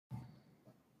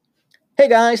Hey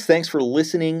guys, thanks for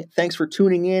listening. Thanks for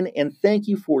tuning in, and thank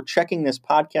you for checking this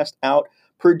podcast out,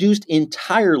 produced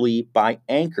entirely by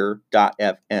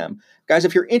Anchor.fm. Guys,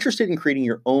 if you're interested in creating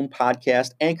your own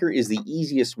podcast, Anchor is the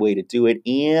easiest way to do it,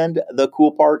 and the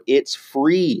cool part, it's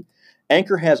free.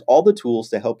 Anchor has all the tools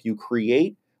to help you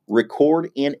create,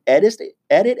 record, and edit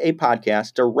a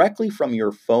podcast directly from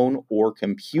your phone or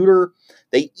computer.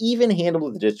 They even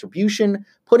handle the distribution,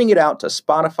 putting it out to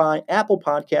Spotify, Apple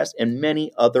Podcasts, and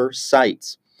many other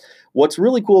sites. What's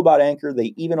really cool about Anchor,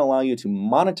 they even allow you to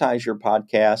monetize your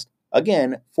podcast.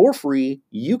 Again, for free,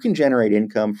 you can generate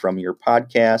income from your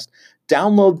podcast.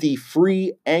 Download the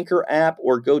free Anchor app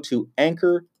or go to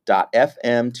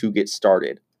anchor.fm to get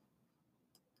started.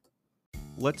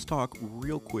 Let's talk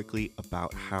real quickly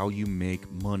about how you make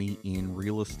money in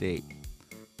real estate.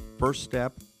 First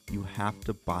step, you have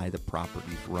to buy the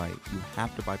properties right. You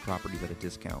have to buy properties at a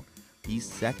discount. The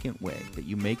second way that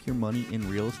you make your money in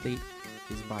real estate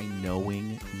is by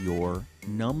knowing your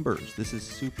numbers. This is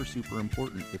super, super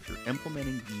important. If you're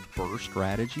implementing the BRRRR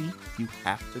strategy, you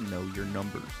have to know your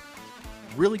numbers.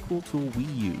 Really cool tool we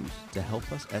use to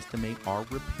help us estimate our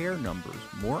repair numbers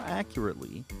more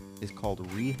accurately is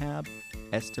called Rehab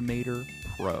Estimator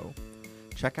Pro.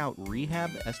 Check out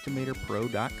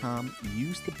rehabestimatorpro.com,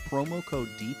 use the promo code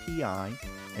DPI,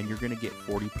 and you're going to get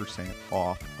 40%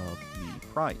 off of the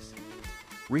price.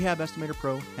 Rehab Estimator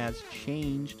Pro has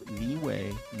changed the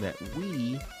way that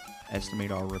we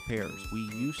estimate our repairs. We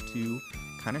used to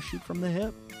kind of shoot from the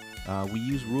hip. We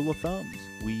use rule of thumbs.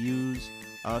 We use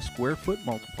square foot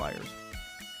multipliers.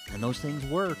 And those things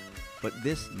work, but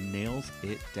this nails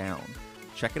it down.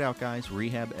 Check it out, guys.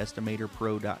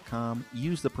 rehabestimatorpro.com.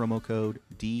 Use the promo code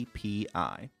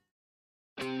DPI.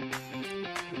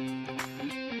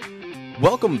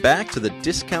 Welcome back to the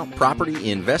Discount Property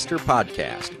Investor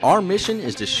Podcast. Our mission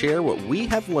is to share what we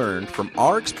have learned from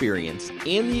our experience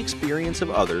and the experience of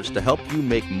others to help you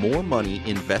make more money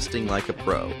investing like a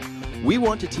pro. We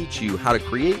want to teach you how to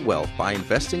create wealth by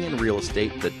investing in real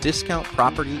estate the Discount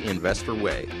Property Investor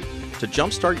way. To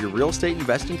jumpstart your real estate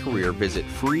investing career, visit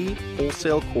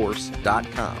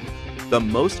freewholesalecourse.com, the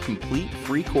most complete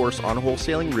free course on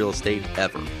wholesaling real estate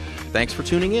ever. Thanks for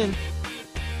tuning in.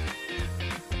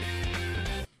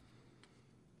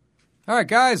 All right,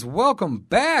 guys, welcome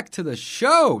back to the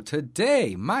show.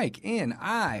 Today, Mike and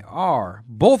I are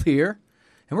both here,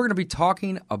 and we're going to be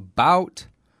talking about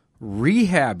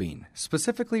rehabbing,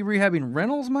 specifically rehabbing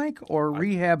rentals, Mike, or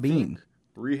rehabbing?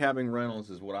 Rehabbing rentals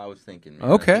is what I was thinking,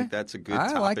 man. Okay. I think that's a good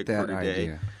topic for today.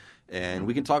 Idea. And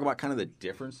we can talk about kind of the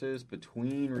differences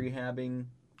between rehabbing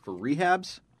for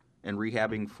rehabs and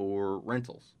rehabbing for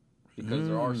rentals, because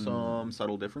there are some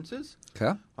subtle differences.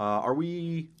 Okay. Are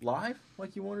we live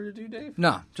like you wanted to do, Dave?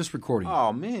 No, just recording.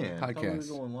 Oh, man. Podcast. I thought we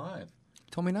were going live.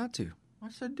 Told me not to. I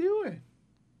said do it.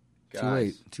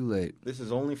 Guys, Too late. This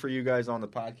is only for you guys on the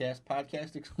podcast.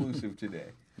 Podcast exclusive today.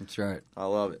 That's right. I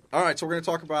love it. All right, so we're going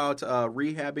to talk about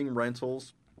rehabbing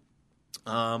rentals.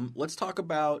 Let's talk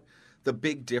about the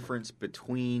big difference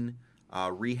between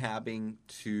rehabbing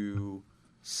to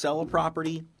sell a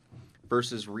property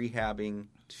versus rehabbing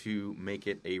to make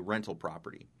it a rental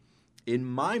property. In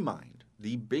my mind,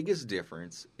 the biggest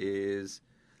difference is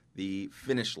the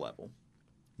finish level,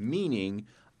 meaning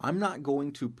I'm not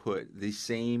going to put the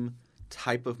same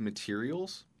type of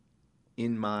materials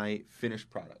in my finished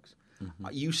products. Mm-hmm.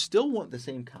 You still want the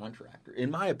same contractor.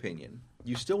 In my opinion,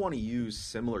 you still want to use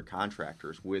similar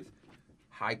contractors with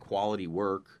high quality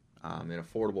work and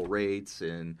affordable rates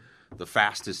and the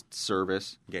fastest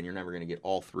service. Again, you're never going to get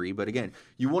all three, but again,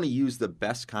 you want to use the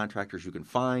best contractors you can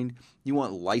find. You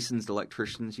want licensed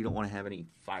electricians. You don't want to have any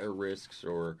fire risks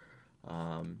or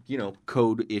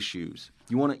code issues.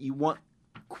 You want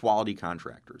quality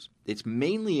contractors. It's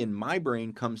mainly, in my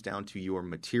brain, comes down to your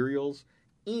materials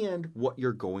and what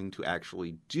you're going to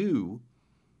actually do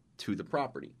to the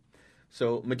property.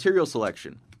 So material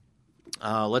selection.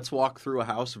 Let's walk through a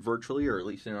house virtually, or at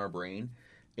least in our brain.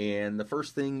 And the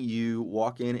first thing you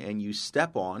walk in and you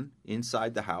step on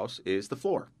inside the house is the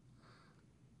floor.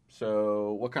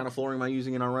 So what kind of flooring am I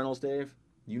using in our rentals, Dave?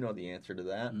 You know the answer to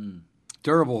that.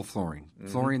 Durable flooring. Mm-hmm.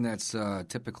 Flooring that's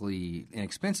typically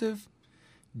inexpensive,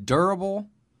 durable,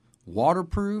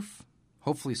 waterproof,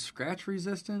 hopefully scratch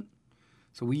resistant.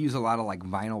 So we use a lot of like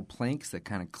vinyl planks that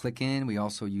kind of click in. We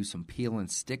also use some peel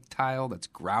and stick tile that's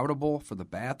groutable for the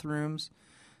bathrooms.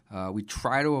 We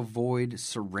try to avoid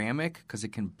ceramic because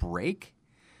it can break.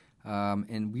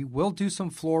 And we will do some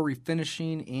floor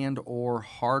refinishing and or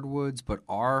hardwoods, but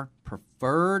our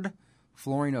preferred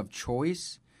flooring of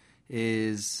choice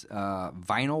is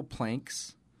vinyl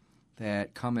planks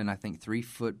that come in, I think,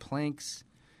 3-foot planks.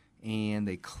 and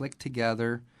they click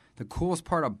together. The coolest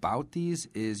part about these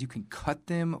is you can cut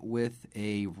them with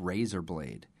a razor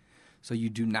blade. So you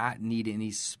do not need any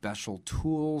special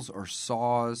tools or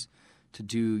saws to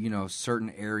do, certain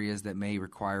areas that may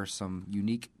require some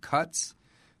unique cuts.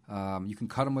 You can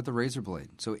cut them with a razor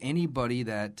blade. So anybody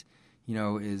that,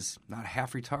 is not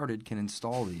half retarded can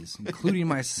install these, including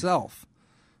myself.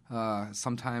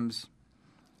 Sometimes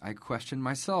I question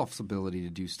myself's ability to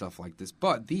do stuff like this.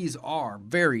 But these are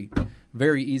very,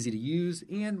 very easy to use.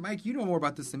 And, Mike, you know more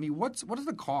about this than me. What is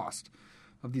the cost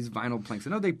of these vinyl planks? I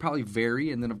know they probably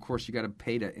vary, and then, of course, you got to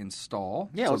pay to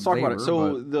install. Yeah, let's talk about it.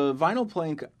 So the vinyl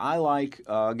plank, I like,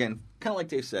 again, kind of like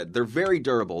Dave said, they're very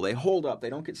durable. They hold up.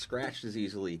 They don't get scratched as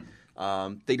easily.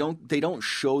 They don't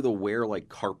show the wear like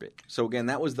carpet. So again,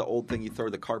 that was the old thing. You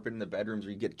throw the carpet in the bedrooms, or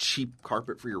you get cheap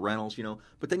carpet for your rentals,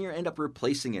 but then you end up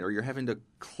replacing it, or you're having to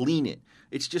clean it.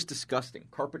 It's just disgusting.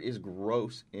 Carpet is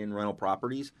gross in rental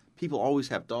properties. People always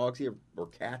have dogs here or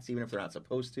cats, even if they're not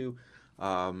supposed to.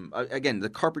 Again, the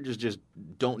carpenters just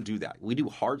don't do that. We do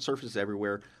hard surfaces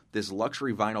everywhere. This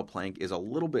luxury vinyl plank is a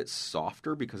little bit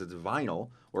softer because it's vinyl,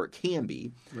 or it can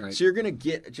be. Right. So you're going to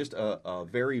get just a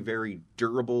very, very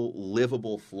durable,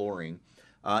 livable flooring.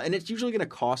 And it's usually going to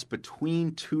cost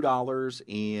between $2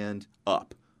 and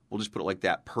up. We'll just put it like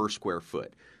that, per square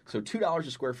foot. So $2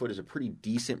 a square foot is a pretty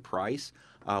decent price.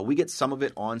 We get some of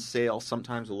it on sale,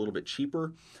 sometimes a little bit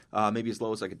cheaper, maybe as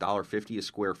low as like $1.50 a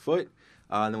square foot.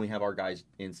 And then we have our guys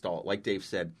install it. Like Dave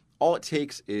said, all it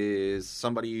takes is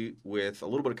somebody with a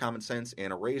little bit of common sense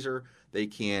and a razor. They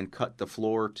can cut the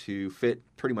floor to fit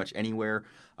pretty much anywhere.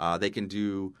 They can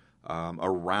do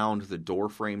around the door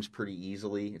frames pretty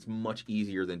easily. It's much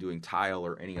easier than doing tile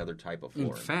or any other type of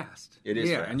flooring. And fast. It is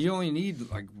fast. fast. And you only need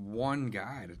like one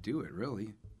guy to do it,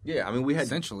 really. Yeah, I mean, we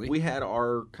had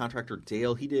our contractor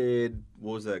Dale. He did,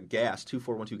 what was that, gas,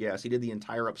 2412 gas. He did the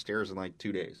entire upstairs in like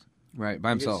 2 days. Right, by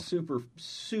himself. It's super,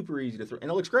 super easy to throw,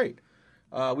 and it looks great.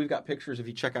 We've got pictures. If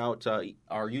you check out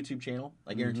our YouTube channel,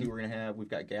 I guarantee we've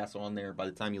got gas on there. By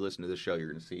the time you listen to this show, you're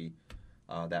going to see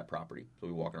that property. So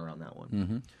we'll be walking around that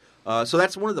one. So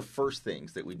that's one of the first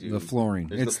things that we do. The flooring.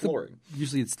 It's the flooring.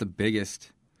 Usually it's the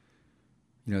biggest,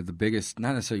 not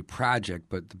necessarily project,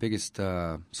 but the biggest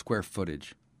square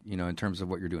footage. In terms of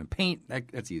what you're doing. Paint,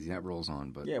 that's easy. That rolls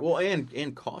on. But yeah, well,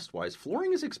 and cost-wise,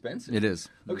 flooring is expensive. It is.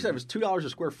 Like I said, if it's $2 a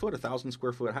square foot, 1,000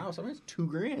 square foot house, I mean, it's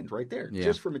 $2,000 right there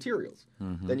just for materials.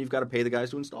 Then you've got to pay the guys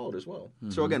to install it as well.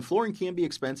 So again, flooring can be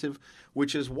expensive,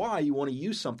 which is why you want to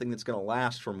use something that's going to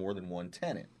last for more than one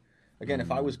tenant. Again,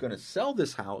 if I was going to sell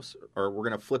this house, or we're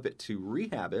going to flip it to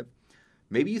rehab it,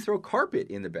 maybe you throw carpet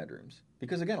in the bedrooms.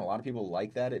 Because, again, a lot of people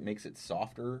like that. It makes it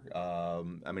softer. It's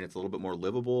a little bit more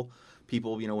livable.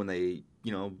 People, when they,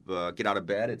 get out of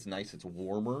bed, it's nice, it's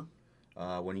warmer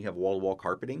when you have wall-to-wall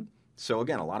carpeting. So,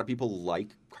 again, a lot of people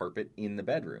like carpet in the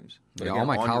bedrooms. But yeah, again, all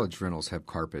my college rentals have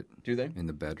carpet. Do they? In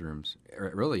the bedrooms.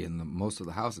 Really, in most of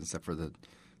the house, except for the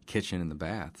kitchen and the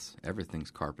baths.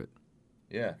 Everything's carpet.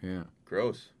 Yeah. Yeah.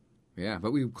 Gross. Yeah,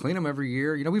 but we clean them every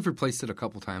year. We've replaced it a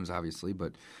couple times, obviously,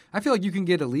 but I feel like you can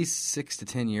get at least 6 to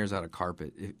 10 years out of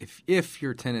carpet if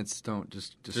your tenants don't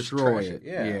just destroy it.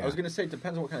 Yeah, I was going to say it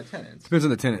depends on what kind of tenants. Depends on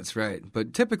the tenants, right?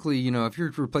 But typically, if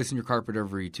you're replacing your carpet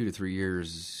every 2 to 3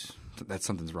 years,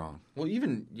 something's wrong. Well,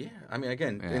 even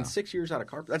in 6 years out of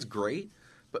carpet, that's great.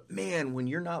 But man, when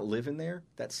you're not living there,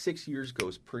 that 6 years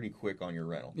goes pretty quick on your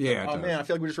rental. Yeah. Oh man, I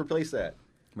feel like we just replaced that.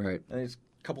 Right. And it's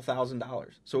couple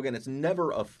 $1,000s. So again, it's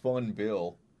never a fun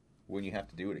bill when you have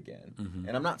to do it again.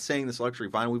 And I'm not saying this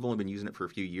luxury vinyl, we've only been using it for a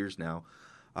few years now.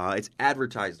 It's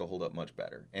advertised to hold up much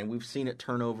better. And we've seen it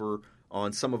turn over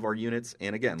on some of our units.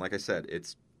 And again, like I said,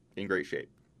 it's in great shape.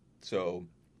 So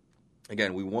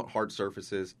again, we want hard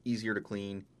surfaces, easier to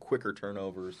clean, quicker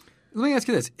turnovers. Let me ask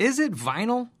you this. Is it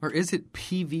vinyl or is it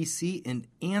PVC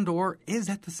and or is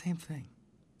that the same thing?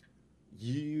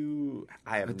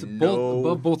 I have it's no...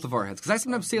 above both of our heads. Because I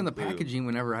sometimes see on the packaging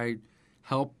whenever I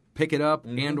help pick it up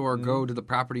and or go to the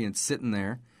property and it's sitting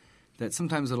there, that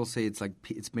sometimes it'll say it's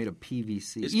made of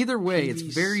PVC. Either way, it's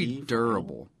very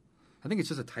durable. I think it's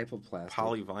just a type of plastic.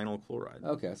 Polyvinyl chloride.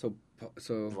 Okay, so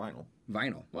vinyl.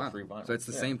 Wow. Vinyl. So it's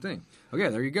the same thing. Okay,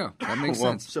 there you go. That makes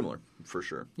sense. Similar, for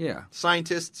sure. Yeah.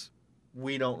 Scientists,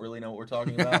 we don't really know what we're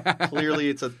talking about. Clearly,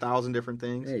 it's 1,000 different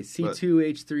things. Hey,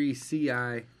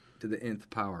 C2H3Ci to the nth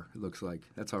power, it looks like.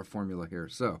 That's our formula here.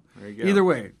 So, there you go. Either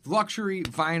way, luxury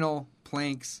vinyl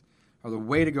planks are the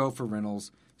way to go for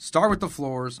rentals. Start with the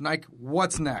floors. Nike,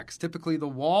 what's next? Typically the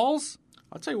walls?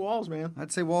 I'd say walls, man.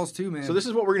 I'd say walls too, man. So this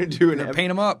is what we're going to do. Paint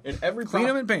them up. Clean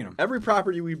them and paint them. Every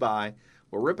property we buy,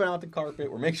 we're ripping out the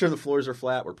carpet. We're making sure the floors are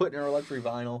flat. We're putting in our luxury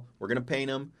vinyl. We're going to paint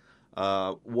them.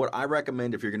 What I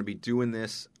recommend if you're going to be doing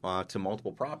this to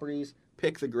multiple properties,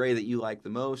 pick the gray that you like the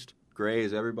most. Gray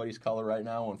is everybody's color right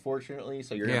now, unfortunately,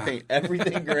 so you're going to paint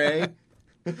everything gray.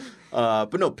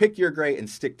 But no, pick your gray and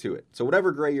stick to it. So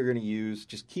whatever gray you're going to use,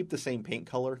 just keep the same paint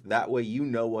color. That way you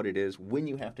know what it is when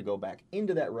you have to go back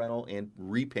into that rental and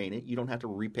repaint it. You don't have to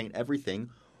repaint everything,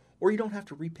 or you don't have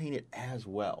to repaint it as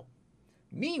well.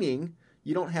 Meaning,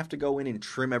 you don't have to go in and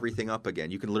trim everything up again.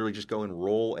 You can literally just go and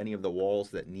roll any of the walls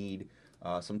that need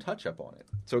some touch-up on it.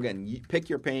 So again, you pick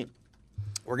your paint.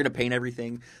 We're going to paint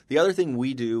everything. The other thing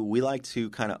we do, we like to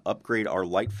kind of upgrade our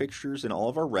light fixtures in all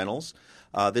of our rentals.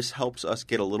 This helps us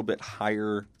get a little bit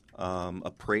higher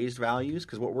appraised values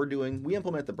because what we're doing, we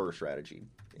implement the BRRRR strategy.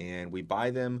 And we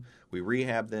buy them, we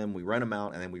rehab them, we rent them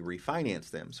out, and then we refinance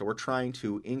them. So we're trying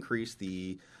to increase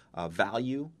the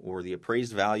value or the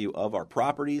appraised value of our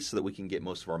properties so that we can get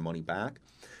most of our money back.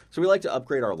 So we like to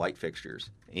upgrade our light fixtures.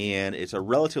 And it's a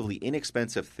relatively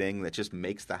inexpensive thing that just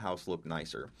makes the house look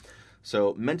nicer.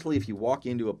 So mentally, if you walk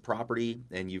into a property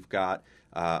and you've got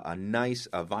a nice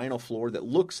vinyl floor that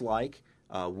looks like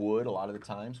wood a lot of the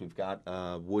times, we've got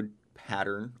wood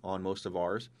pattern on most of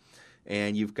ours,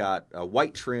 and you've got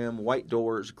white trim, white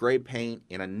doors, gray paint,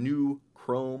 and a new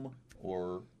chrome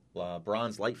or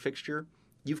bronze light fixture,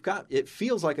 it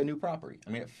feels like a new property.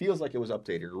 I mean, it feels like it was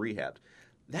updated or rehabbed.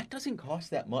 That doesn't cost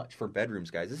that much for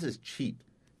bedrooms, guys. This is cheap.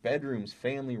 Bedrooms,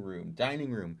 family room, dining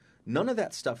room. None of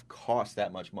that stuff costs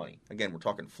that much money. Again, we're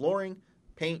talking flooring,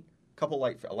 paint, a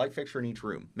light fixture in each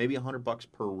room, maybe $100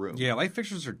 per room. Yeah, light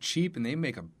fixtures are cheap and they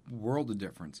make a world of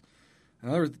difference.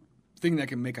 Another thing that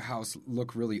can make a house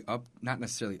look really not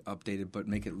necessarily updated, but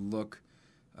make it look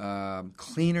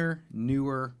cleaner,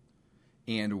 newer,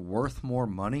 and worth more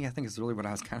money. I think is really what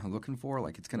I was kind of looking for.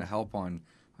 Like it's going to help on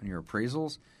your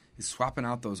appraisals. Is swapping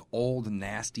out those old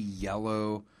nasty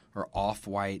yellow or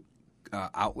off-white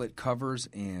outlet covers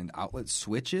and outlet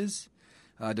switches.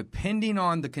 Depending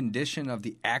on the condition of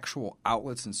the actual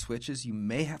outlets and switches, you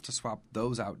may have to swap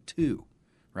those out too,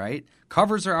 right?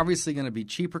 Covers are obviously going to be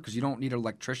cheaper because you don't need an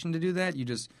electrician to do that. You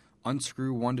just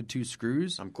unscrew 1 to 2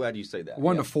 screws. I'm glad you say that.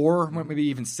 1 to 4, maybe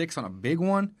even 6 on a big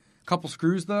one. A couple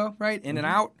screws though, right? In and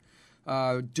out.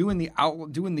 Doing the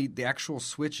actual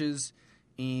switches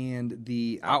and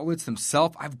the outlets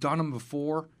themselves. I've done them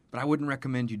before. But I wouldn't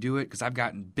recommend you do it because I've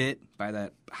gotten bit by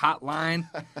that hot line.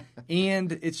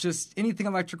 And it's just anything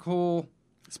electrical,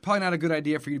 it's probably not a good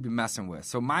idea for you to be messing with.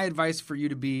 So my advice for you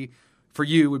would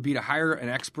be to hire an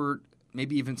expert,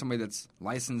 maybe even somebody that's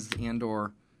licensed and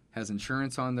or has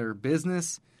insurance on their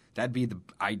business. That'd be the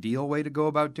ideal way to go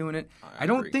about doing it. I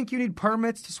don't think you need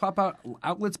permits to swap out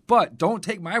outlets, but don't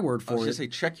take my word for it. I was just say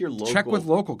check your local. Check with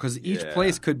local because each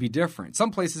place could be different.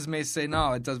 Some places may say,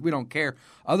 no, it does. We don't care.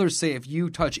 Others say if you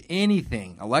touch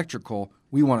anything electrical,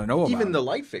 we want to know about it. Even the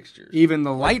light fixtures. Even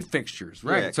the light fixtures,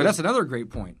 right. Yeah, so that's another great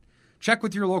point. Check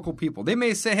with your local people. They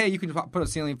may say, hey, you can put a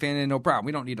ceiling fan in, no problem.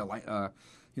 We don't need a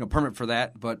permit for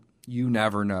that, but you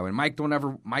never know. And Mike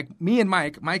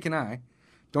and I,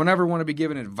 don't ever want to be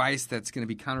given advice that's going to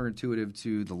be counterintuitive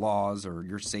to the laws or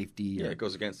your safety. Or it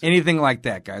goes against anything like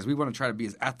that, guys. We want to try to be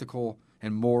as ethical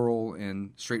and moral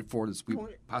and straightforward as we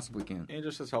possibly can. And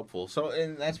just as helpful. So,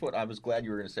 and that's what I was glad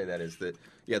you were going to say that is that,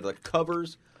 the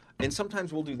covers, and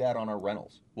sometimes we'll do that on our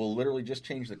rentals. We'll literally just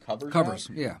change the covers out,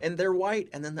 yeah. And they're white,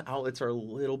 and then the outlets are a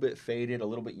little bit faded, a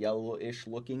little bit yellowish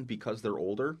looking because they're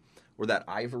older, or that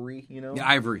ivory, Yeah,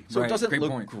 ivory. So right. it doesn't great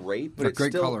look point. great, but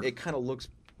it kind of looks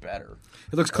better.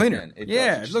 It looks cleaner.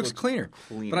 Again, it looks cleaner.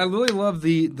 But I really love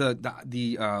the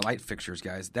light fixtures,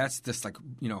 guys. That's just like,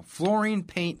 flooring,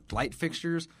 paint, light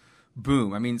fixtures,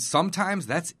 boom. I mean, sometimes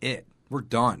that's it. We're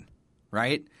done,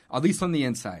 right? At least on the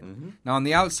inside. Mm-hmm. Now, on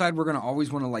the outside, we're going to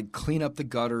always want to clean up the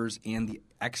gutters and the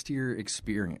exterior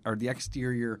experience or the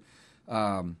exterior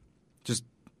just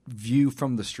view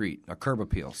from the street, a curb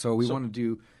appeal. So we want to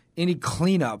do any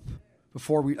cleanup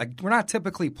before we're not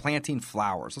typically planting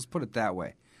flowers. Let's put it that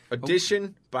way.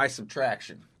 Addition by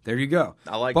subtraction. There you go.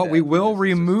 I like that. But we will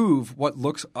remove what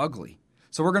looks ugly.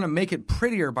 So we're going to make it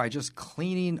prettier by just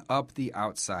cleaning up the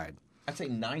outside. I'd say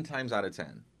 9 times out of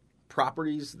 10,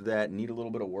 properties that need a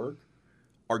little bit of work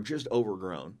are just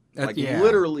overgrown.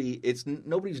 Literally,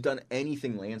 nobody's done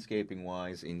anything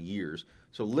landscaping-wise in years.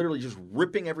 So literally just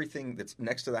ripping everything that's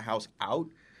next to the house out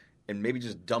and maybe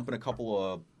just dumping a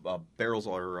couple of barrels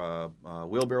or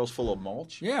wheelbarrows full of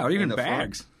mulch. Yeah, or even in the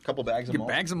bags. A couple bags of Get mulch.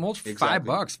 bags of mulch for Exactly.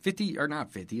 $5, 50 or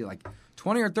not 50, like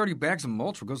 20 or 30 bags of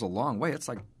mulch goes a long way. It's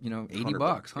like, $80,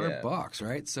 $100,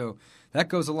 right? So that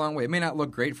goes a long way. It may not look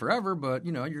great forever, but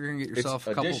you're going to get yourself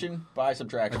a couple. Addition by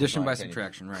subtraction. Addition in my by opinion.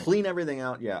 subtraction, right? Clean everything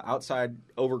out. Yeah, outside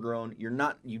overgrown.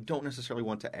 You don't necessarily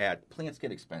want to add. Plants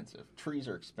get expensive. Trees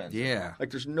are expensive. Yeah.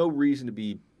 Like there's no reason to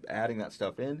be adding that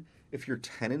stuff in. If your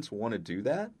tenants want to do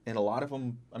that, and a lot of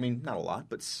them, I mean, not a lot,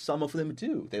 but some of them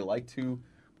do. They like to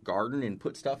garden and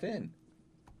put stuff in.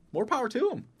 More power to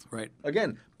them. Right.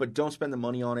 Again, but don't spend the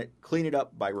money on it. Clean it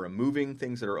up by removing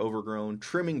things that are overgrown,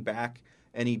 trimming back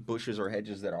any bushes or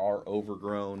hedges that are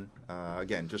overgrown.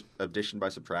 Again, just addition by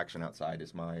subtraction outside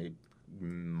is my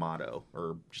motto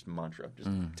or just mantra. Just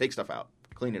take stuff out,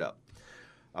 clean it up.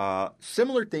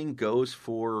 Similar thing goes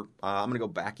for, I'm going to go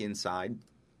back inside.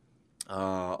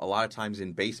 A lot of times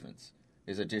in basements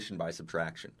is addition by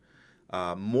subtraction.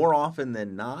 More often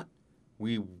than not,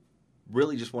 we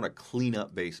really just want to clean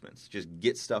up basements. Just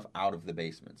get stuff out of the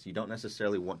basements. You don't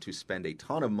necessarily want to spend a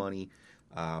ton of money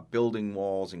building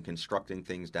walls and constructing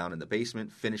things down in the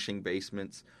basement, finishing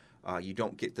basements. You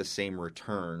don't get the same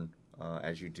return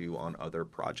as you do on other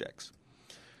projects.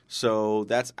 So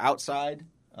that's outside.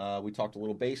 We talked a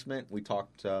little basement. We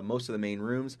talked most of the main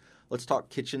rooms. Let's talk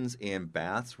kitchens and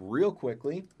baths real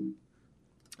quickly.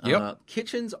 Yep.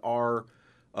 Kitchens are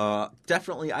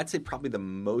definitely, I'd say, probably the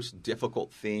most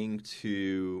difficult thing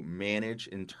to manage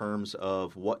in terms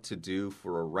of what to do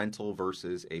for a rental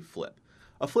versus a flip.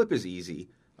 A flip is easy.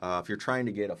 If you're trying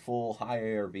to get a full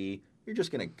high ARV, you're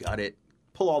just going to gut it,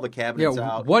 pull all the cabinets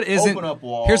out, open up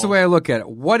walls. Here's the way I look at it.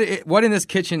 What in this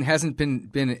kitchen hasn't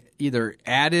been either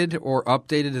added or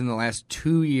updated in the last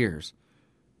 2 years?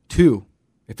 2.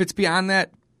 If it's beyond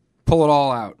that, pull it all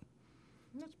out.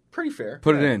 Pretty fair.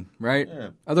 Put it in, right? Yeah.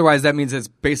 Otherwise, that means it's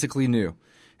basically new.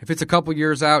 If it's a couple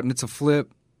years out and it's a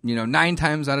flip, 9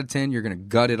 times out of 10, you're going to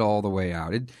gut it all the way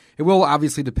out. It will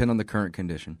obviously depend on the current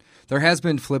condition. There has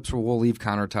been flips where we'll leave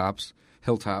countertops,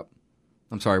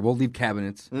 we'll leave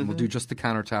cabinets, and we'll do just the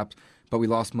countertops, but we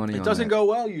lost money on that. It doesn't go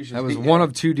well usually. That was one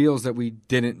of 2 deals that we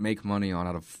didn't make money on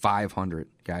out of 500,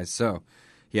 guys. So,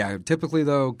 yeah, typically,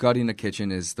 though, gutting a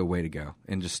kitchen is the way to go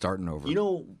and just starting over.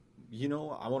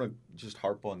 I want to just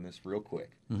harp on this real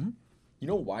quick. Mm-hmm. You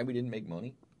know why we didn't make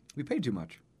money? We paid too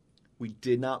much. We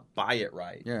did not buy it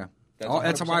right. Yeah.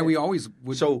 That's why we always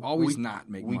would we not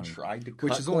make we money. We tried to cut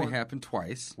which has only happened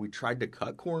twice. We tried to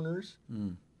cut corners,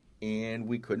 and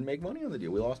we couldn't make money on the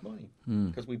deal. We lost money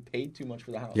because we paid too much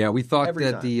for the house. Yeah, we thought Every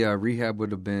that time. the rehab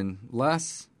would have been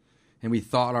less, and we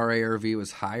thought our ARV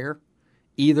was higher.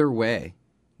 Either way,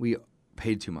 we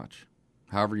paid too much.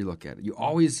 However you look at it. You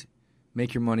always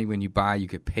make your money when you buy. You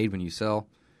get paid when you sell.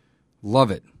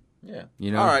 Love it. Yeah.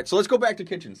 All right, so let's go back to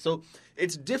kitchens. So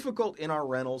it's difficult in our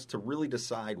rentals to really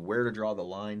decide where to draw the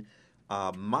line.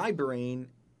 My brain,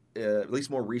 at least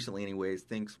more recently anyways,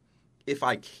 thinks if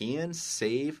I can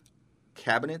save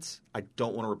cabinets, I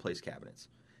don't want to replace cabinets.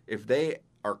 If they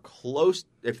are close,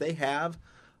 if they have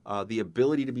the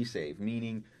ability to be saved,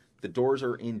 meaning the doors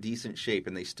are in decent shape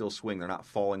and they still swing, they're not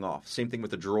falling off. Same thing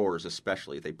with the drawers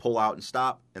especially. If they pull out and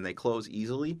stop and they close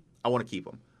easily, I want to keep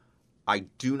them. I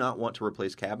do not want to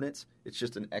replace cabinets. It's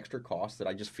just an extra cost that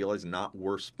I just feel is not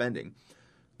worth spending.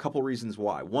 A couple reasons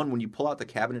why. One, when you pull out the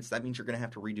cabinets, that means you're going to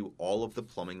have to redo all of the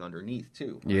plumbing underneath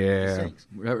too. Yeah. The sinks.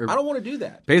 I don't want to do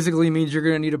that. Basically means you're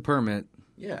going to need a permit.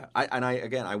 Yeah.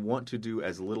 I want to do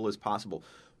as little as possible.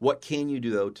 What can you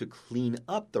do, though, to clean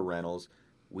up the rentals?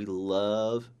 We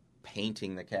love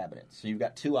painting the cabinets. So you've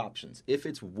got 2 options. If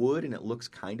it's wood and it looks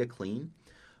kind of clean,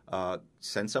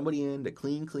 send somebody in to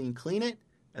clean it,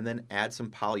 and then add some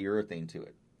polyurethane to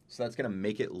it. So that's going to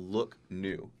make it look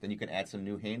new. Then you can add some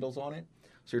new handles on it.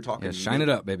 So you're talking shine it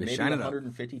up, baby. Maybe Shine it up.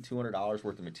 $150, $200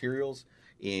 worth of materials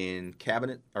in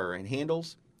cabinet or in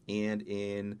handles and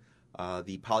in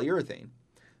the polyurethane.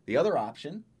 The other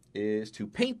option is to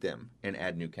paint them and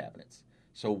add new cabinets.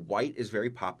 So white is very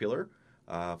popular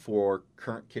for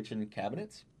current kitchen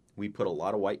cabinets. We put a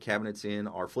lot of white cabinets in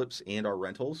our flips and our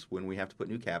rentals when we have to put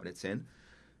new cabinets in.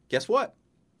 Guess what?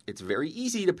 It's very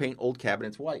easy to paint old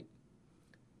cabinets white.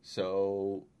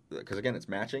 So, because again, it's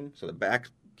matching. So the back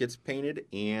gets painted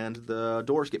and the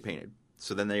doors get painted.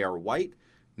 So then they are white,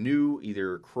 new,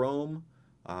 either chrome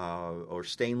or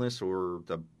stainless or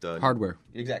the Hardware.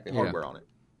 Exactly, hardware on it.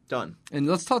 Done. And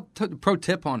let's talk pro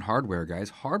tip on hardware,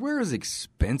 guys. Hardware is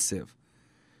expensive.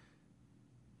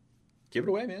 Give it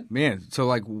away, man. Man, so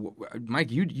like,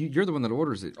 Mike, you're the one that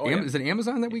orders it. Oh, yeah. Is it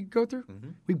Amazon that we go through? Mm-hmm.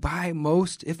 We buy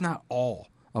most, if not all,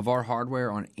 of our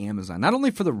hardware on Amazon. Not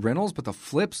only for the rentals, but the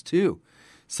flips too.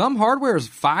 Some hardware is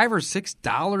 $5 or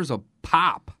 $6 a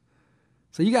pop.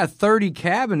 So you got 30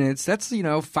 cabinets. That's,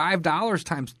 $5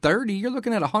 times 30. You're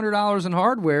looking at $100 in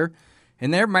hardware,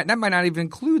 and that might not even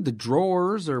include the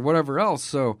drawers or whatever else.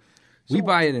 So we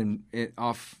buy it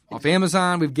off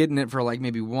Amazon. We've getting it for like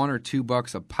maybe $1 or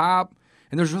 $2 a pop.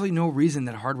 And there's really no reason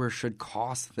that hardware should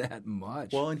cost that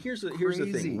much. Well, and here's the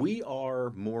thing. We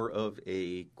are more of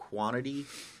a quantity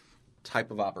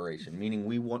type of operation, meaning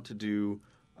we want to do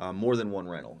more than one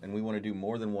rental, and we want to do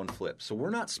more than one flip. So we're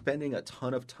not spending a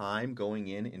ton of time going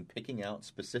in and picking out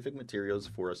specific materials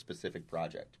for a specific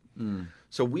project.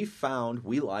 So we found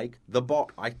we like the bar.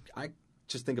 I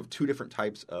just think of two different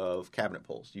types of cabinet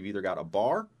pulls. You've either got a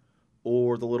bar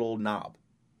or the little knob.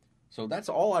 So that's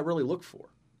all I really look for.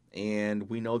 And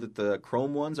we know that the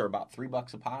chrome ones are about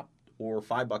 $3 a pop or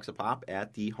 $5 a pop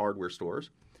at the hardware stores.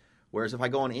 Whereas if I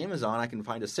go on Amazon, I can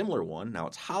find a similar one. Now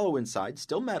it's hollow inside,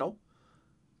 still metal,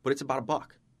 but it's about $1.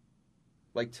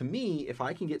 Like, to me, if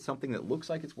I can get something that looks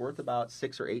like it's worth about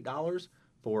 $6 or $8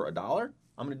 for $1,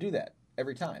 I'm going to do that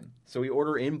every time. So we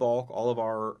order in bulk all of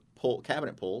our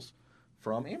cabinet pulls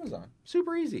from Amazon.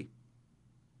 Super easy.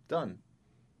 Done.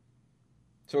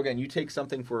 So again, you take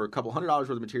something for a couple $100 worth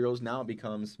of materials, now it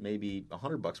becomes maybe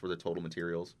 $100 worth of total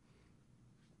materials,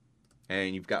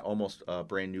 and you've got almost a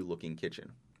brand new looking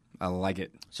kitchen. I like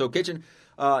it. So kitchen.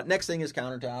 Next thing is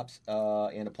countertops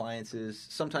and appliances.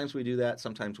 Sometimes we do that,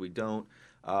 sometimes we don't.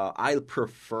 I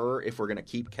prefer, if we're going to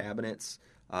keep cabinets,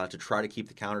 to try to keep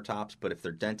the countertops, but if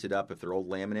they're dented up, if they're old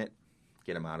laminate,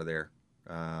 get them out of there.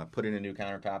 Put in a new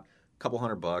countertop. Couple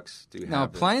 $100. Now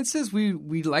appliances,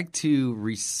 we like to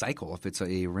recycle if it's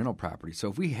a rental property.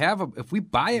 So if we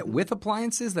buy it with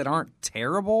appliances that aren't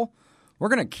terrible, we're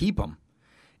going to keep them.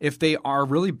 If they are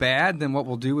really bad, then what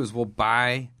we'll do is we'll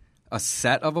buy a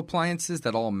set of appliances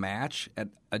that all match at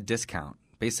a discount.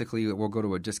 Basically, we'll go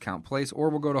to a discount place, or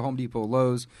we'll go to Home Depot,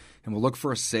 Lowe's, and we'll look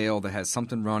for a sale that has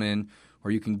something running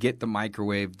where you can get the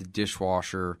microwave, the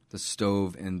dishwasher, the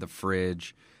stove, and the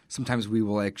fridge. Sometimes we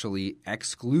will actually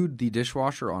exclude the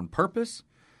dishwasher on purpose.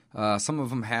 Some of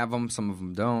them have them, some of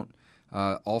them don't.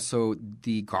 Also,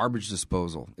 the garbage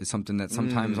disposal is something that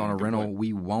sometimes on a rental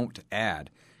we won't add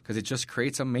because it just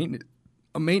creates a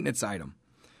maintenance item.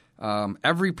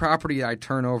 Every property I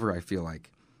turn over, I feel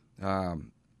like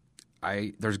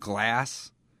there's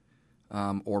glass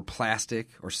or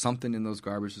plastic or something in those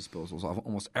garbage disposals.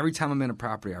 Almost every time I'm in a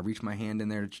property, I reach my hand in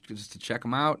there just to check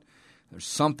them out. There's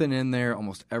something in there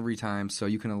almost every time, so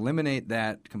you can eliminate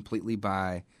that completely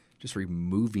by just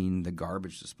removing the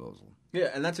garbage disposal. Yeah,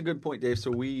 and that's a good point, Dave.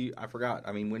 So I forgot.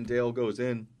 I mean, when Dale goes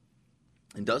in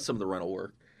and does some of the rental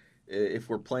work, if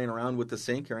we're playing around with the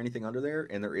sink or anything under there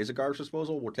and there is a garbage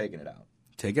disposal, we're taking it out.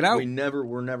 Take it out. We're never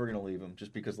going to leave them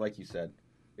just because, like you said,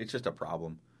 it's just a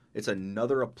problem. It's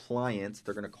another appliance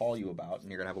they're going to call you about and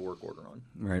you're going to have a work order on.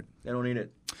 Right. They don't need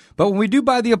it. But when we do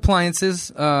buy the appliances,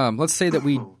 let's say that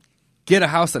we get a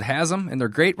house that has them and they're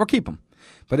great, we'll keep them.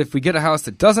 But if we get a house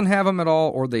that doesn't have them at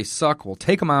all or they suck, we'll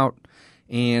take them out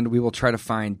and we will try to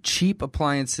find cheap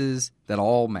appliances that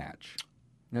all match.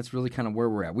 And that's really kind of where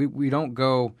we're at. We don't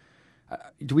go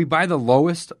do we buy the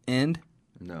lowest end?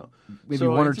 No. Maybe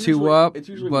one or two up. It's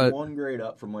usually one grade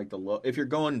up from like the low. If you're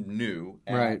going new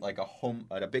at like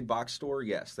at a big box store,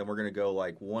 yes, then we're going to go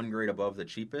like one grade above the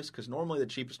cheapest because normally the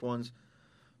cheapest ones,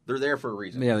 they're there for a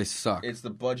reason. Yeah, they suck. It's the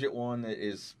budget one that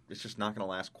it's just not going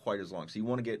to last quite as long. So you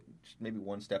want to get maybe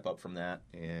one step up from that,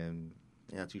 and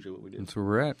yeah, that's usually what we do. That's where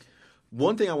we're at.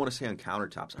 One thing I want to say on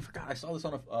countertops, I forgot I saw this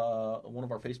on one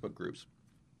of our Facebook groups.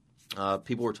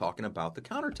 People were talking about the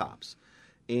countertops,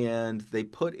 and they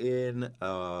put in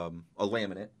a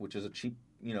laminate, which is a cheap,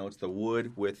 it's the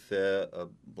wood with a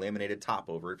laminated top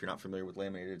over. If you're not familiar with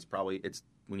laminated, it's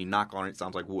when you knock on it, it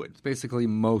sounds like wood. It's basically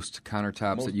most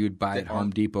countertops that you would buy at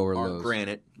Home Depot or Lowe's.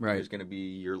 Granite right. is going to be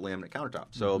your laminate countertop.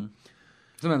 So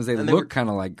sometimes they look kind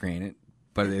of like granite,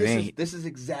 but it ain't. This is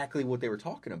exactly what they were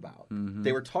talking about. Mm-hmm.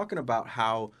 They were talking about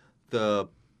how the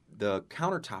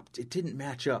countertop, it didn't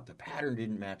match up. The pattern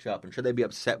didn't match up. And should they be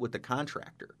upset with the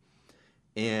contractor?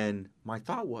 And my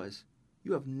thought was,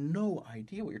 you have no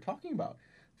idea what you're talking about.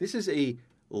 This is a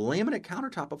laminate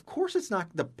countertop. Of course it's not.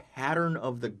 The pattern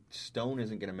of the stone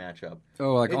isn't going to match up.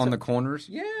 Oh, like on the corners?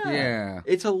 Yeah. Yeah.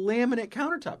 It's a laminate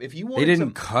countertop. If you want, they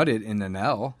didn't cut it in an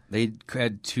L. They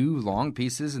had two long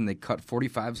pieces, and they cut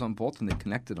 45s on both, and they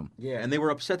connected them. Yeah, and they were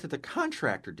upset that the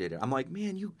contractor did it. I'm like,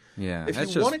 man, Yeah, if that's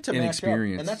you just want it to match up,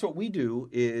 inexperience. and that's what we do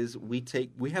is we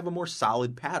have a more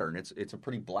solid pattern. It's a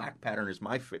pretty black pattern is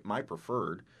my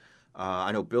preferred.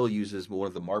 I know Bill uses more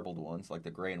of the marbled ones, like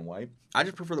the gray and white. I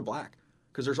just prefer the black.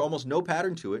 because there's almost no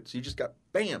pattern to it. So you just got,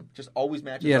 bam, just always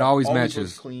matches. Yeah, it up, always looks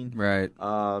matches. clean. Right.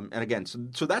 And again,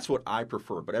 so that's what I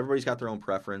prefer. But everybody's got their own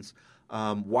preference.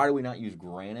 Why do we not use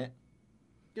granite?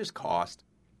 Just cost.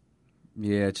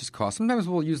 Yeah, it just costs. Sometimes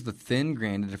we'll use the thin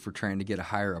granite if we're trying to get a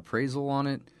higher appraisal on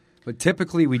it. But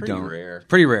typically we don't. Rare.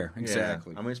 Pretty rare,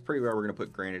 exactly. Yeah. I mean, it's pretty rare we're going to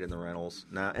put granite in the rentals.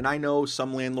 Now, and I know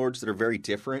some landlords that are very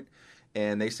different,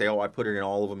 and they say, I put it in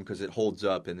all of them because it holds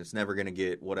up and it's never going to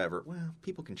get whatever. Well,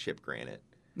 people can ship granite.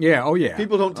 Yeah, oh yeah.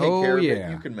 People don't take care of it.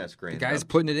 You can mess granite The guys up.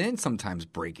 putting it in sometimes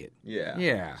break it. Yeah.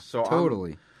 Yeah, So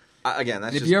totally. Again,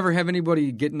 that's And if you ever have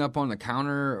anybody getting up on the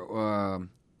counter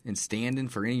and standing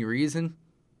for any reason,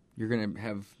 you're going to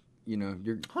have,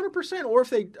 you're 100%. Or if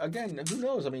they, again, who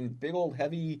knows? I mean, big old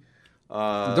heavy...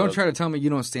 don't try to tell me you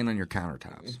don't stand on your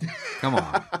countertops. Come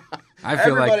on.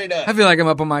 Everybody does. I feel like I'm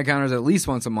up on my counters at least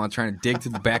once a month trying to dig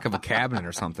through the back of a cabinet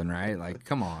or something, right? Like,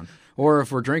 come on. Or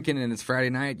if we're drinking and it's Friday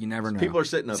night, you never know. People are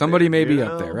sitting up Somebody there. may be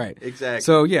up there, right? Exactly.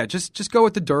 So, yeah, just go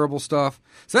with the durable stuff.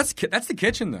 So that's the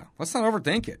kitchen, though. Let's not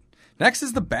overthink it. Next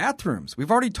is the bathrooms.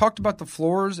 We've already talked about the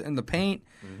floors and the paint.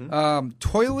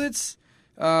 Toilets,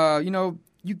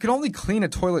 you can only clean a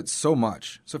toilet so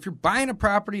much. So if you're buying a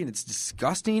property and it's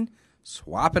disgusting,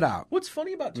 swap it out. What's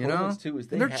funny about toilets, too, is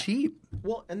they're cheap.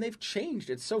 Well, and they've changed.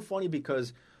 It's so funny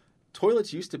because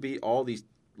toilets used to be all these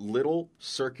little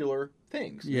circular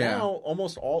things. Yeah. Now,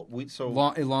 almost all...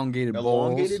 elongated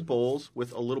bowls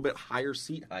with a little bit higher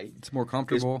seat height. It's more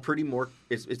comfortable.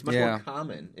 It's much more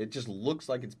common. It just looks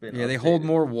like it's been Yeah, they updated. hold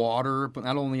more water, but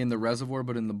not only in the reservoir,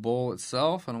 but in the bowl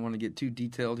itself. I don't want to get too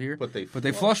detailed here. But they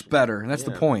flush better, and that's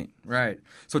the point. Right.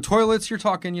 So toilets, you're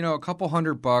talking, a couple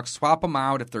 $100. Swap them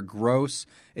out if they're gross.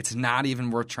 It's not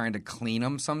even worth trying to clean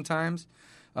them sometimes.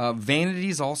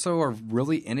 Vanities also are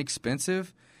really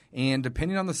inexpensive. And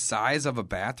depending on the size of a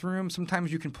bathroom,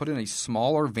 sometimes you can put in a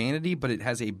smaller vanity, but it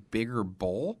has a bigger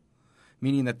bowl,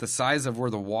 meaning that the size of where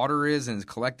the water is and is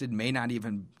collected may not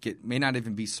even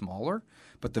be smaller,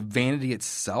 but the vanity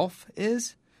itself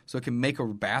is. So it can make a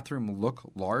bathroom look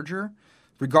larger.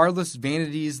 Regardless,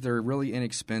 vanities, they're really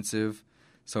inexpensive.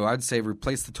 So I'd say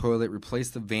replace the toilet, replace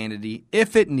the vanity,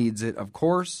 if it needs it, of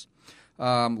course.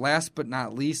 Last but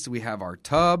not least, we have our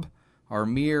tub, our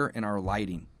mirror, and our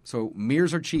lighting. So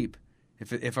mirrors are cheap.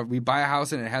 If we buy a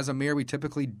house and it has a mirror, we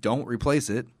typically don't replace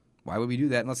it. Why would we do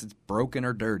that unless it's broken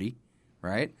or dirty,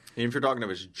 right? And if you're talking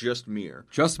about it's just mirror.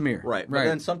 Just mirror. Right. But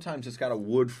then sometimes it's got a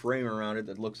wood frame around it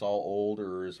that looks all old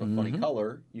or is a funny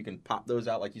color. You can pop those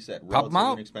out, like you said. Pop them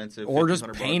out. Inexpensive. Or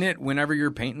just paint it whenever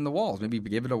you're painting the walls. Maybe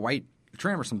give it a white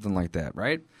trim or something like that,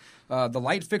 right? The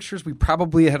light fixtures we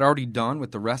probably had already done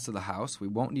with the rest of the house. We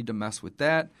won't need to mess with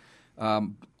that.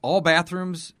 All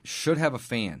bathrooms should have a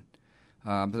fan.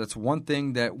 But that's one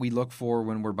thing that we look for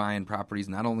when we're buying properties,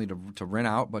 not only to rent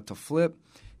out but to flip,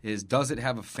 is does it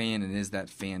have a fan and is that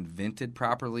fan vented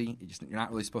properly? You're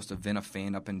not really supposed to vent a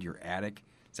fan up into your attic.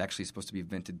 It's actually supposed to be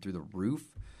vented through the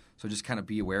roof. So just kind of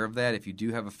be aware of that. If you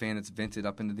do have a fan that's vented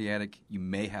up into the attic, you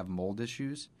may have mold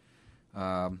issues.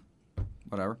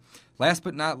 Whatever. Last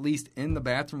but not least, in the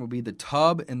bathroom will be the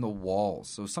tub and the walls.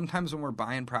 So sometimes when we're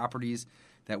buying properties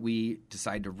that we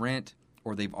decide to rent,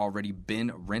 or they've already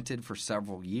been rented for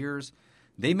several years,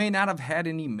 they may not have had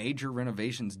any major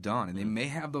renovations done, and they may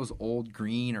have those old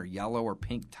green or yellow or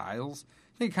pink tiles.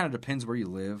 I think it kind of depends where you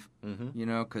live,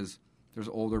 because there's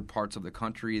older parts of the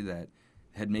country that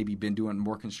had maybe been doing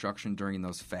more construction during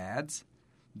those fads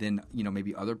than,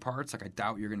 maybe other parts. Like I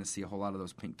doubt you're going to see a whole lot of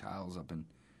those pink tiles up in,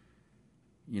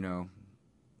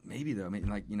 maybe though,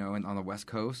 on the West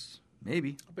Coast,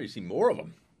 maybe. I bet you see more of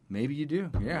them. Maybe you do.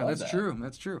 Yeah, that's true.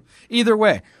 That's true. Either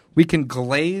way, we can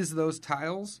glaze those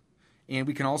tiles, and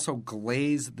we can also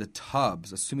glaze the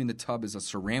tubs, assuming the tub is a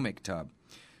ceramic tub.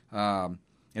 And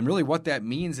really what that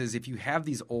means is if you have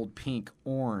these old pink,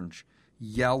 orange,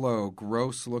 yellow,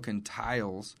 gross-looking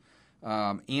tiles,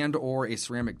 and or a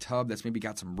ceramic tub that's maybe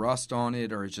got some rust on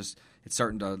it or it's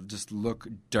starting to just look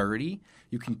dirty,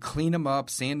 you can clean them up,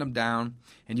 sand them down,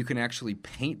 and you can actually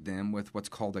paint them with what's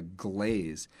called a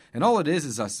glaze. And all it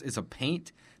is a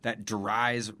paint that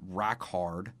dries rock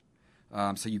hard,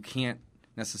 so you can't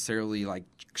necessarily like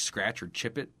scratch or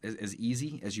chip it as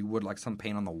easy as you would like some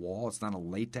paint on the wall. It's not a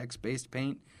latex-based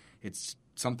paint. It's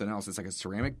something else. It's like a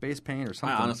ceramic-based paint or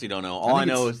something. I honestly don't know. All I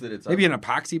know is that it's maybe an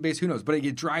epoxy-based. Who knows? But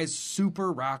it dries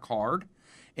super rock hard,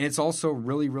 and it's also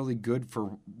really, really good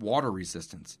for water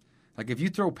resistance. Like if you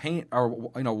throw paint or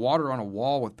water on a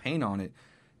wall with paint on it,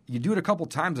 you do it a couple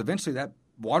times. Eventually, that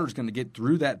water's going to get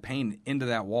through that paint into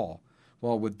that wall.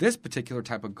 Well, with this particular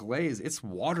type of glaze, it's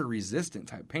water-resistant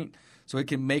type paint, so it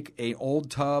can make an old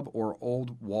tub or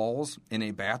old walls in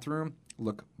a bathroom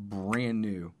look brand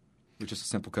new. with just a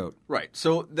simple coat. Right.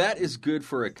 So that is good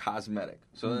for a cosmetic.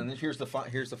 So then here's the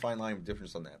fine line of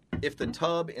difference on that. If the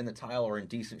tub and the tile are in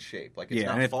decent shape, like it's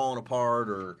not falling apart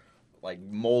or like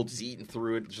mold's eating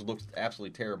through it, just looks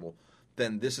absolutely terrible,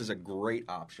 then this is a great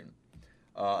option.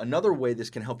 Another way this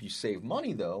can help you save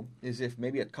money, though, is if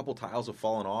maybe a couple tiles have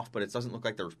fallen off, but it doesn't look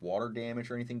like there's water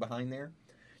damage or anything behind there.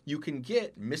 You can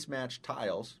get mismatched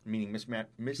tiles, meaning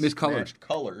mismatched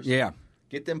colors. Yeah.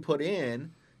 Get them put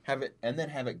in, have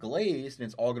it glazed, and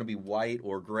it's all going to be white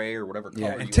or gray or whatever color.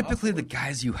 Yeah, and typically the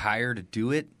guys you hire to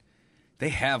do it, they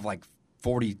have like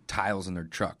 40 tiles in their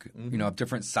truck, of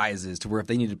different sizes, to where if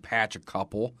they need to patch a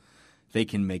couple, they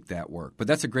can make that work. But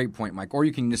that's a great point, Mike. Or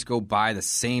you can just go buy the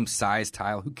same size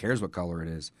tile. Who cares what color it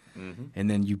is? And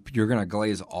then you're going to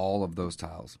glaze all of those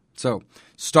tiles. So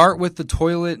start with the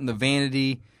toilet and the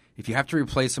vanity. If you have to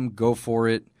replace them, go for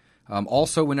it.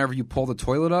 Also, whenever you pull the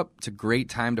toilet up, it's a great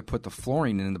time to put the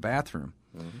flooring in the bathroom.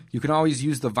 You can always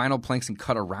use the vinyl planks and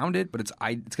cut around it, but it's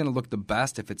going to look the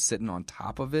best if it's sitting on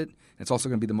top of it. It's also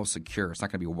going to be the most secure. It's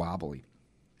not going to be wobbly.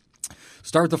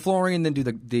 Start with the flooring and then do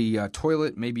the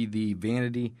toilet, maybe the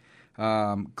vanity.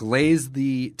 Glaze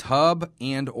the tub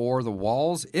and or the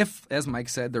walls if, as Mike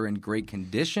said, they're in great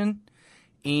condition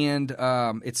and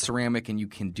it's ceramic and you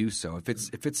can do so.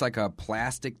 If it's like a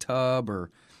plastic tub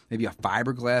or maybe a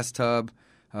fiberglass tub,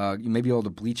 you may be able to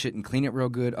bleach it and clean it real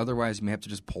good. Otherwise, you may have to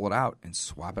just pull it out and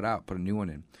swap it out, put a new one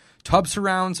in. Tub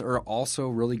surrounds are also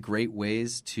really great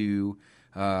ways to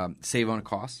save on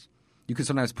costs. You can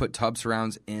sometimes put tub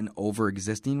surrounds in over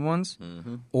existing ones,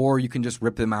 or you can just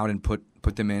rip them out and put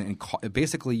them in. And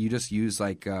basically, you just use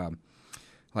some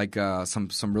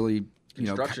really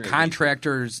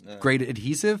contractors grade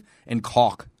adhesive and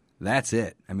caulk. That's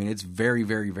it. I mean, it's very,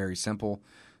 very, very simple.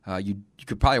 You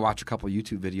could probably watch a couple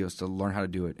YouTube videos to learn how to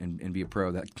do it and be a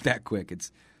pro that quick.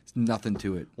 It's nothing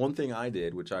to it. One thing I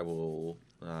did, which I will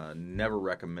never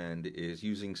recommend, is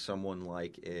using someone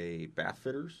like a bath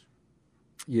fitters.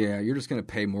 Yeah, you're just going to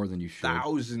pay more than you should.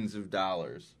 Thousands of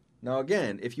dollars. Now,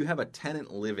 again, if you have a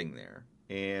tenant living there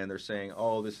and they're saying,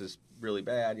 oh, this is really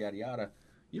bad, yada, yada,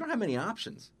 you don't have many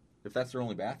options if that's their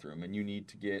only bathroom and you need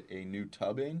to get a new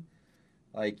tub in.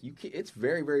 It's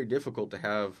very, very difficult to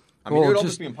have. I mean, it would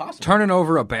almost be impossible. Turning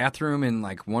over a bathroom in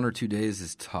like 1 or 2 days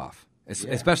is tough,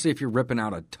 especially if you're ripping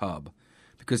out a tub.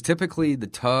 Because typically the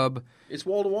tub... It's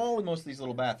wall-to-wall in most of these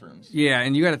little bathrooms. Yeah,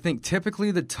 and you got to think, typically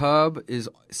the tub is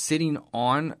sitting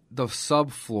on the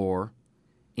subfloor,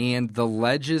 and the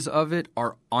ledges of it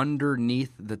are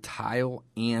underneath the tile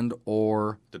and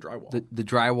or... The drywall. The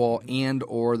drywall and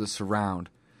or the surround.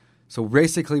 So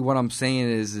basically what I'm saying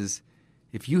is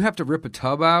if you have to rip a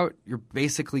tub out, you're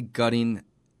basically gutting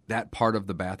that part of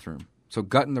the bathroom. So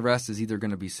gutting the rest is either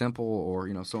going to be simple or,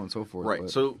 so on and so forth. Right.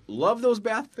 So love those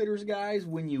bath fitters, guys,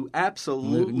 when you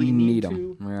absolutely need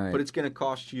them. Right. But it's going to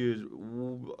cost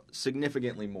you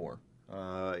significantly more.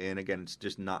 And again, it's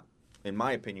just not, in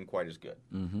my opinion, quite as good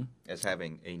as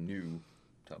having a new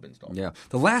tub installed. Yeah.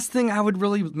 The last thing I would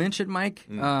really mention, Mike,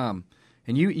 and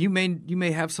you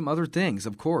may have some other things,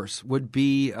 of course, would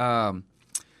be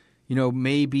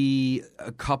maybe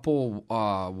a couple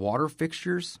water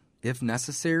fixtures if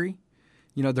necessary.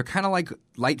 They're kind of like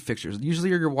light fixtures. Usually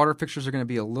your water fixtures are going to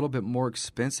be a little bit more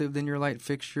expensive than your light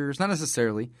fixtures. Not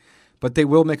necessarily, but they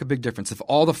will make a big difference. If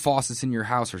all the faucets in your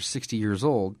house are 60 years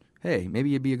old, hey,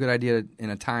 maybe it'd be a good idea in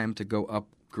a time to go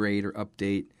upgrade or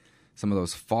update some of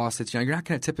those faucets. You're not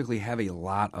going to typically have a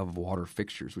lot of water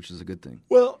fixtures, which is a good thing.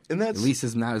 Well, and that's... At least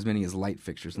it's not as many as light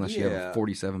fixtures unless you have a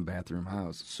 47-bathroom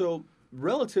house. So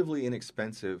relatively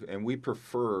inexpensive, and we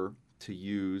prefer to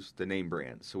use the name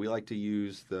brands. So we like to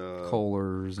use the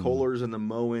Kohlers and the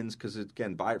Moens because,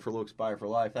 again, buy it for looks, buy it for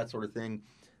life, that sort of thing.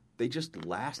 They just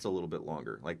last a little bit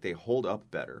longer. Like, they hold up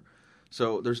better.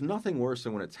 So there's nothing worse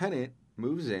than when a tenant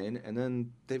moves in and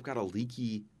then they've got a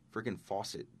leaky freaking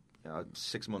faucet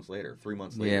 6 months later, 3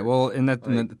 months later. Yeah, well, and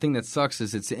the thing that sucks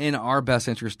is it's in our best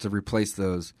interest to replace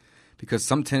those because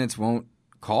some tenants won't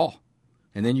call.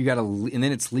 And then and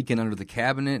then it's leaking under the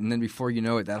cabinet, and then before you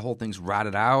know it, that whole thing's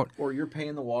rotted out. Or you're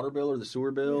paying the water bill or the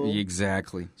sewer bill.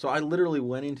 Exactly. So I literally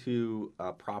went into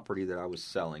a property that I was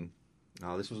selling.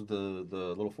 This was the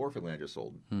little forfeit I just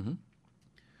sold, and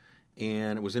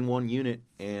it was in one unit,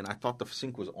 and I thought the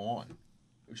sink was on.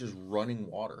 It was just running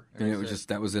water. And it was just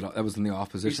that was it. That was in the off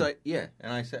position. He's like, yeah,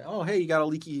 and I said, oh, hey, you got a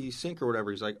leaky sink or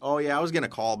whatever. He's like, oh yeah, I was gonna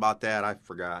call about that. I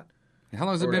forgot. How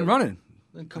long has it been running?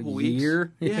 A couple weeks.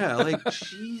 Year? Yeah, like,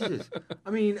 Jesus.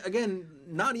 I mean, again,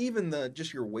 not even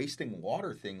just your wasting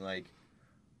water thing. Like,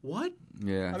 what?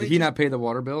 Yeah. Did he not pay the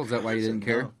water bill? Is that why he didn't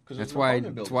care? No, that's why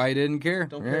he didn't care.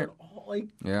 Don't care at all. Like,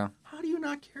 yeah. how do you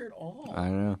not care at all? I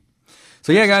don't know.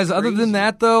 So yeah, guys. Other than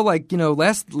that, though, like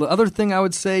other thing I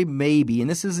would say maybe, and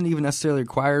this isn't even necessarily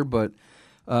required, but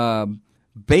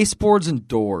baseboards and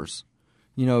doors.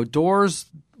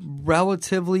 Doors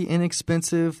relatively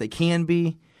inexpensive. They can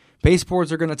be.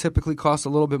 Baseboards are going to typically cost a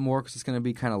little bit more because it's going to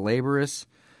be kind of laborious.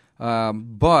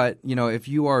 But if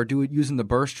you are using the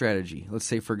burst strategy, let's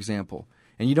say for example,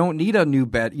 and you don't need a new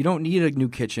bed, you don't need a new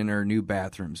kitchen or new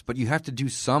bathrooms, but you have to do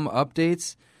some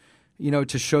updates,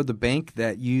 to show the bank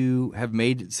that you have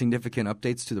made significant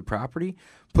updates to the property,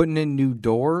 putting in new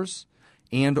doors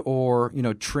and or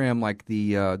trim like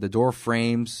the door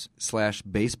frames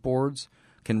 / baseboards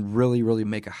can really, really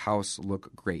make a house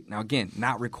look great. Now, again,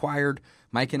 not required.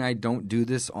 Mike and I don't do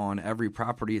this on every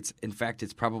property. In fact,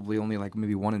 it's probably only like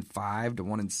maybe 1 in 5 to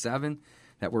 1 in 7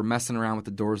 that we're messing around with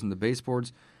the doors and the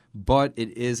baseboards. But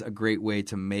it is a great way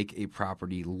to make a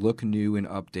property look new and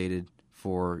updated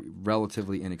for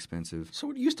relatively inexpensive. So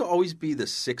it used to always be the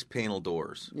 6-panel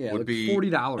doors. Yeah, would like be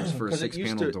 $40 for a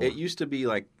 6-panel door. It used to be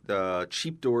like the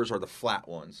cheap doors are the flat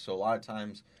ones. So a lot of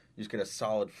times you just get a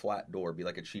solid flat door, be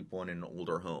like a cheap one in an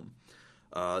older home.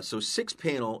 So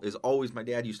 6-panel is always, my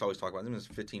dad used to always talk about, I think it was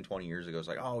 15, 20 years ago. It's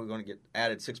like, we're going to get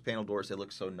added 6-panel doors. They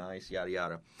look so nice, yada,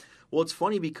 yada. Well, it's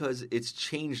funny because it's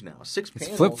changed now. It's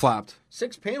flip-flopped.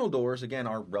 6-panel doors, again,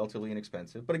 are relatively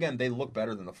inexpensive. But again, they look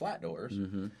better than the flat doors.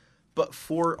 Mm-hmm. But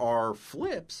for our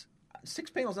flips,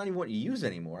 6-panel is not even what you use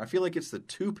anymore. I feel like it's the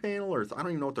 2-panel, or I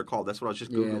don't even know what they're called. That's what I was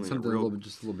just Googling. Yeah, it's something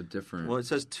just a little bit different. Well, it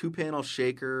says 2-panel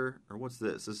shaker, or what's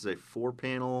this? This is a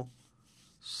 4-panel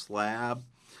slab.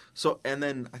 So, and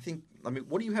then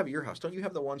what do you have at your house? Don't you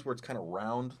have the ones where it's kind of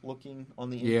round looking on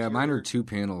the interior? Yeah, mine are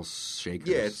 2-panel shakers.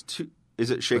 Yeah, it's two. Is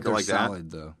it shaker like that?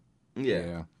 Solid though.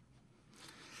 Yeah.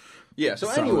 So,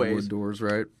 solid anyways, wood doors,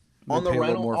 right? On the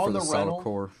rental,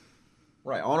 core.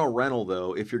 Right, on a rental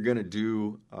though, if you're going to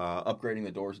do upgrading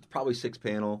the doors, it's probably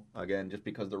 6-panel again, just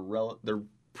because they're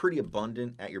pretty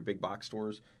abundant at your big box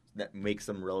stores. That makes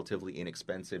them relatively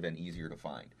inexpensive and easier to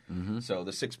find. Mm-hmm. So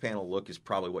the 6-panel look is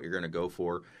probably what you're going to go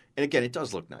for. And again, it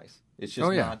does look nice. It's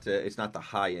just it's not the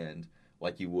high end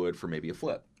like you would for maybe a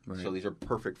flip. Right. So these are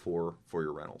perfect for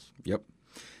your rentals. Yep.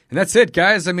 And that's it,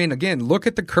 guys. I mean, again, look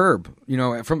at the curb.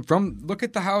 From look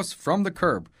at the house from the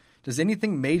curb. Does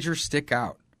anything major stick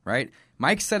out? Right?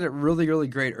 Mike said it really, really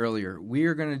great earlier. We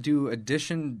are going to do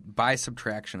addition by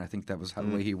subtraction. I think that was the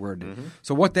way he worded it. Mm-hmm.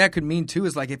 So what that could mean, too,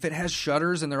 is like if it has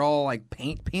shutters and they're all like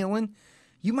paint peeling,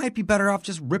 you might be better off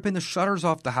just ripping the shutters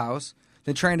off the house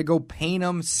than trying to go paint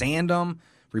them, sand them,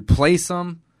 replace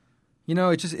them.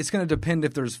 It's going to depend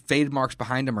if there's fade marks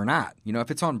behind them or not.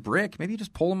 If it's on brick, maybe you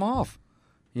just pull them off.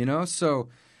 So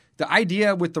the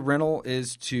idea with the rental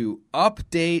is to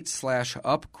update /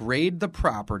 upgrade the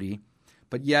property,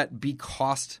 but yet be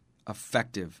cost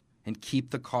effective and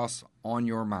keep the costs on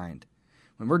your mind.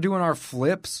 When we're doing our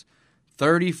flips,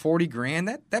 30, 40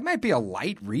 grand, that might be a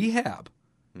light rehab.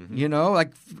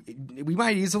 Mm-hmm. We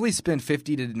might easily spend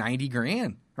 50 to 90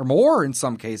 grand or more in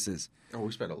some cases. Oh,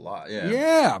 we spend a lot, yeah.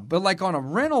 Yeah, but like on a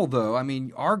rental though, I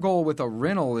mean, our goal with a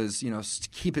rental is, to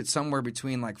keep it somewhere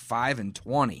between like 5 and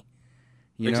 20.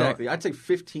 Exactly. I'd say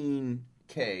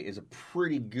 15K is a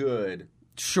pretty good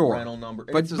rental number.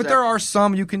 But there are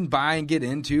some you can buy and get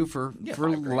into for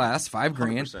less, 5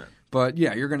 grand. 100%. But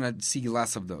yeah, you're going to see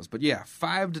less of those. But yeah,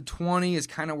 5 to 20 is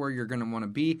kind of where you're going to want to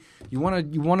be. You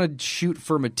want to shoot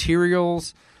for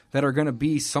materials that are going to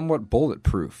be somewhat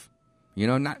bulletproof.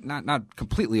 Not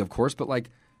completely, of course, but like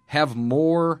have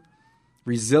more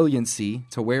resiliency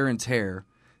to wear and tear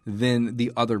than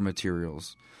the other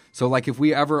materials. So like if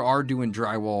we ever are doing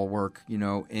drywall work,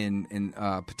 in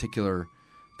particular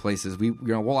places,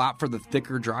 we'll opt for the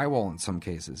thicker drywall in some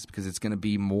cases because it's going to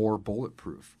be more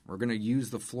bulletproof. We're going to use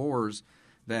the floors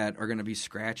that are going to be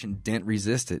scratch and dent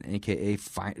resistant, aka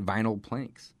vinyl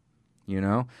planks,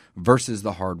 versus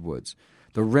the hardwoods.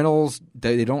 The rentals,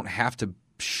 they don't have to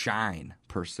shine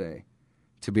per se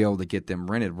to be able to get them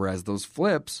rented, whereas those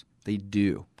flips, they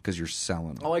do because you're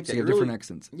selling them. I like that. So you have different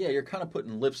accents. Yeah, you're kind of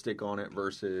putting lipstick on it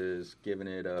versus giving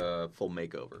it a full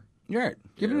makeover. You're right.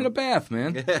 Giving it a bath,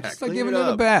 man. Yeah, it's like giving it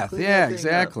a bath. Clean yeah,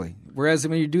 exactly. Whereas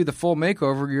when you do the full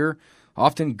makeover, you're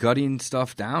often gutting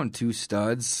stuff down to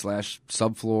studs /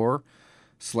 subfloor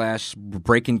 /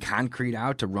 breaking concrete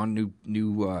out to run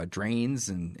new drains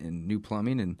and new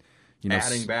plumbing and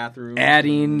adding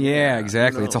bathrooms. Yeah,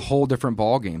 exactly. It's a whole different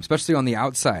ballgame, especially on the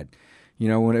outside.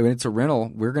 When it's a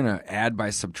rental, we're going to add by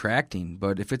subtracting.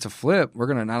 But if it's a flip, we're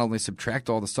going to not only subtract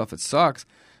all the stuff that sucks,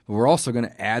 but we're also going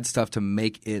to add stuff to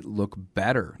make it look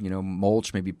better.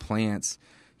 Mulch, maybe plants.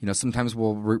 Sometimes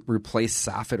we'll replace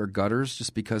soffit or gutters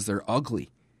just because they're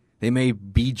ugly. They may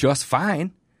be just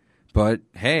fine, but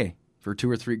hey, for $2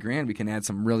 or $3 we can add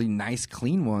some really nice,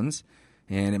 clean ones,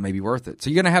 and it may be worth it. So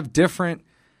you're going to have different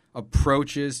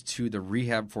approaches to the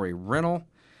rehab for a rental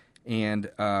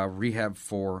and rehab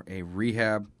for a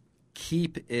rehab.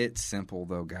 Keep it simple,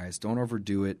 though, guys. Don't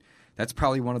overdo it. That's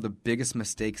probably one of the biggest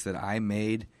mistakes that I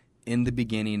made in the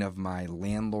beginning of my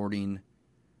landlording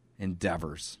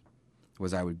endeavors,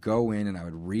 was I would go in and I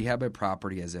would rehab a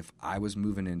property as if I was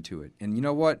moving into it. And you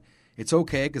know what? It's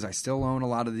okay because I still own a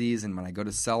lot of these, and when I go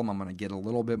to sell them, I'm going to get a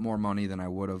little bit more money than I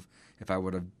would have if I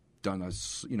would have done a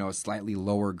slightly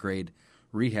lower grade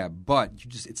rehab. But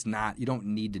you don't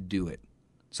need to do it.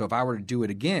 So if I were to do it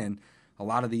again, a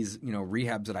lot of these,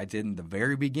 rehabs that I did in the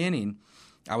very beginning,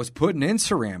 I was putting in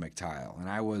ceramic tile, and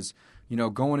I was,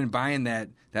 going and buying that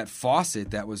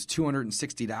faucet that was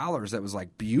 $260 that was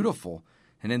like beautiful.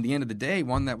 And in the end of the day,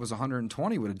 one that was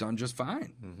 $120 would have done just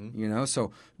fine. Mm-hmm.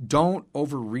 So don't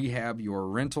over rehab your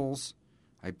rentals.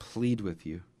 I plead with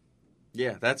you.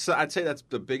 Yeah, I'd say that's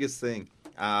the biggest thing.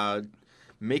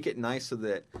 Make it nice so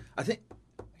that I think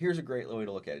here's a great way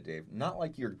to look at it, Dave. Not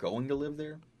like you're going to live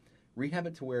there. Rehab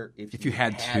it to where if you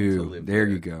had to live there,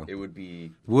 you go. It would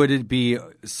be. Would it be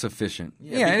sufficient?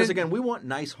 Yeah, because again, we want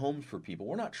nice homes for people.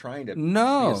 We're not trying to be a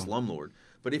slumlord.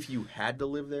 But if you had to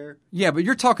live there, yeah, but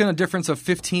you're talking a difference of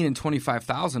 $15,000 and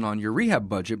 $25,000 on your rehab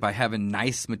budget by having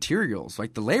nice materials.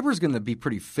 Like the labor is going to be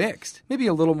pretty fixed. Maybe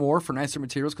a little more for nicer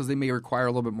materials because they may require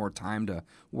a little bit more time to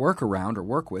work around or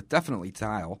work with. Definitely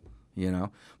tile,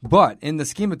 But in the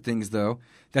scheme of things, though,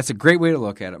 that's a great way to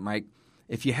look at it, Mike.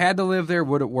 If you had to live there,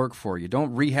 would it work for you?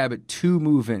 Don't rehab it to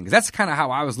move in. Because that's kind of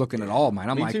how I was looking at all of mine.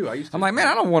 Me too. I used to. I'm like, man,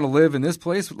 I don't want to live in this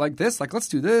place like this. Like, let's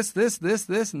do this,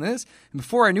 and this. And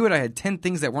before I knew it, I had 10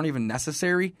 things that weren't even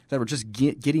necessary that were just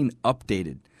getting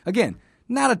updated. Again,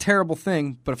 not a terrible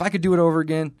thing, but if I could do it over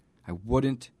again, I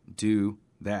wouldn't do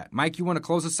that. Mike, you want to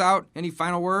close us out? Any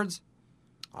final words?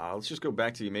 Let's just go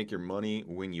back to you make your money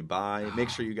when you buy. Make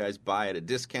sure you guys buy at a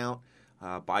discount.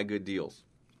 Buy good deals.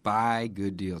 Buy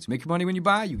good deals. Make your money when you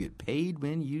buy. You get paid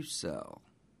when you sell.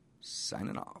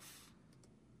 Signing off.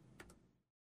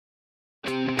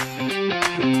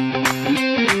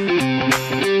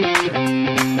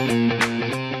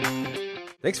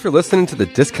 Thanks for listening to the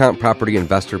Discount Property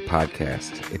Investor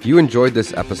Podcast. If you enjoyed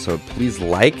this episode, please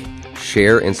like,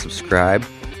 share, and subscribe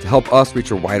to help us reach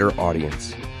a wider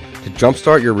audience. To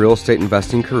jumpstart your real estate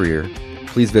investing career,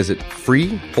 please visit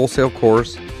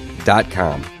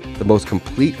freewholesalecourse.com. The most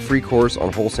complete free course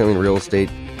on wholesaling real estate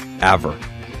ever.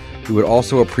 We would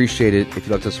also appreciate it if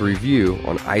you left us a review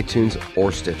on iTunes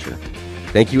or Stitcher.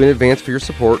 Thank you in advance for your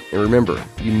support, and remember,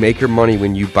 you make your money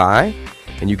when you buy,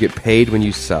 and you get paid when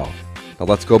you sell. Now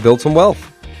let's go build some wealth.